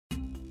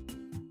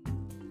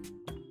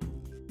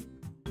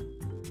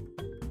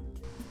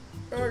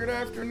Good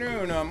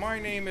afternoon. My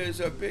name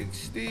is Big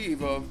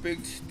Steve of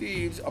Big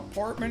Steve's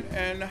Apartment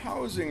and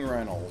Housing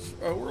Rentals.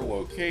 We're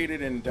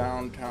located in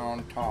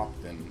downtown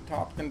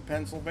Topton,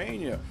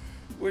 Pennsylvania,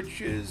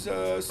 which is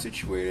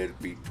situated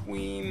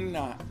between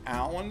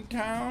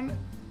Allentown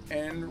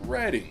and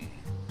Reading,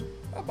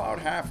 about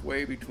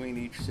halfway between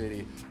each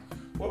city.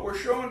 What we're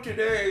showing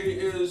today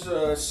is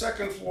a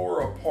second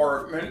floor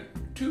apartment,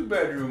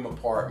 2-bedroom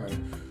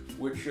apartment,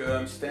 which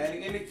I'm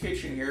standing in the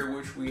kitchen here,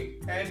 which we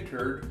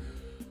entered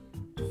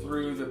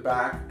through the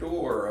back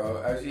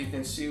door. As you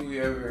can see, we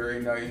have a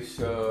very nice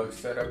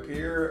setup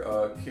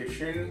here,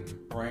 kitchen,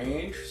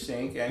 range,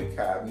 sink, and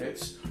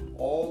cabinets.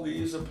 All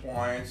these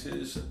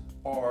appliances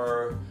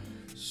are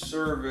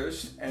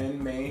serviced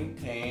and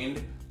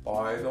maintained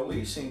by the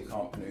leasing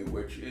company,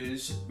 which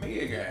is me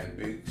again,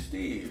 Big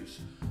Steve's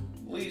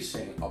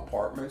Leasing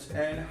Apartments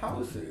and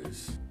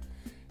Houses.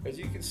 As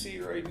you can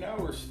see right now,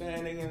 we're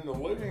standing in the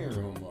living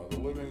room. The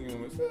living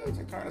room is it's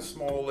a kind of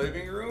small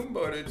living room,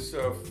 but it's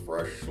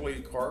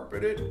freshly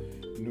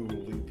carpeted,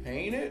 newly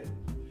painted.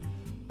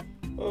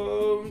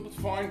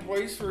 Fine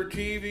place for a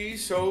TV,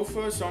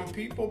 sofa. Some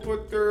people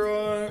put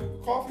their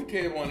coffee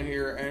table in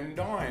here and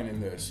dine in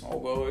this,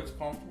 although it's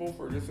comfortable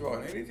for just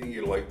about anything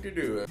you like to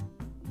do.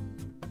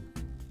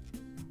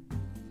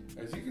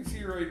 As you can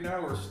see right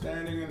now, we're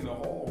standing in the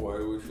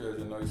hallway, which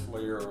has a nice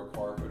layer of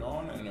carpet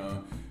on,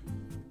 and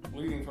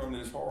leading from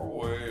this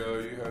hallway,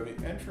 you have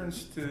the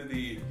entrance to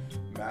the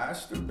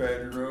master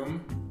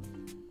bedroom,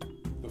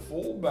 the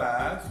full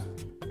bath,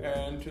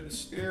 and to the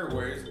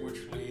stairways,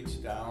 which leads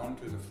down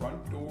to the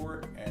front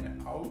door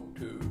and out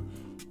to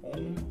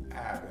Home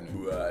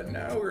Avenue.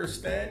 Now we're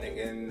standing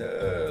in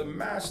the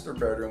master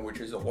bedroom, which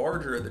is the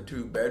larger of the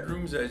 2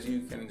 bedrooms. As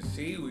you can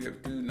see, we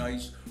have 2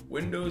 nice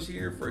windows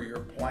here for your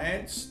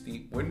plants,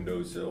 deep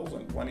windowsills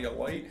and plenty of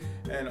light,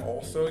 and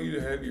also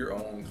you have your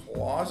own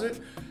closet,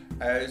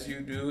 as you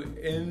do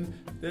in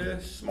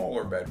the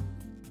smaller bedroom.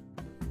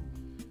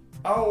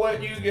 I'll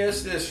let you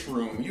guess this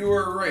room. You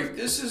are right,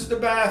 this is the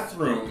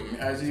bathroom.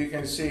 As you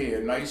can see,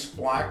 a nice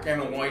black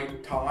and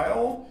white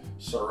tile,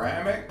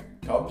 ceramic,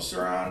 tub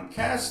surround,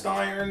 cast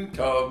iron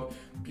tub,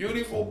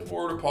 beautiful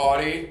porta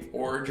potty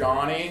or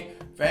Johnny,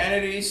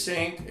 vanity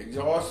sink,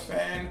 exhaust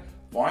fan,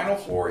 vinyl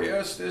floor.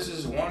 Yes, this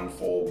is one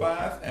full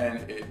bath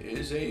and it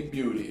is a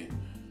beauty.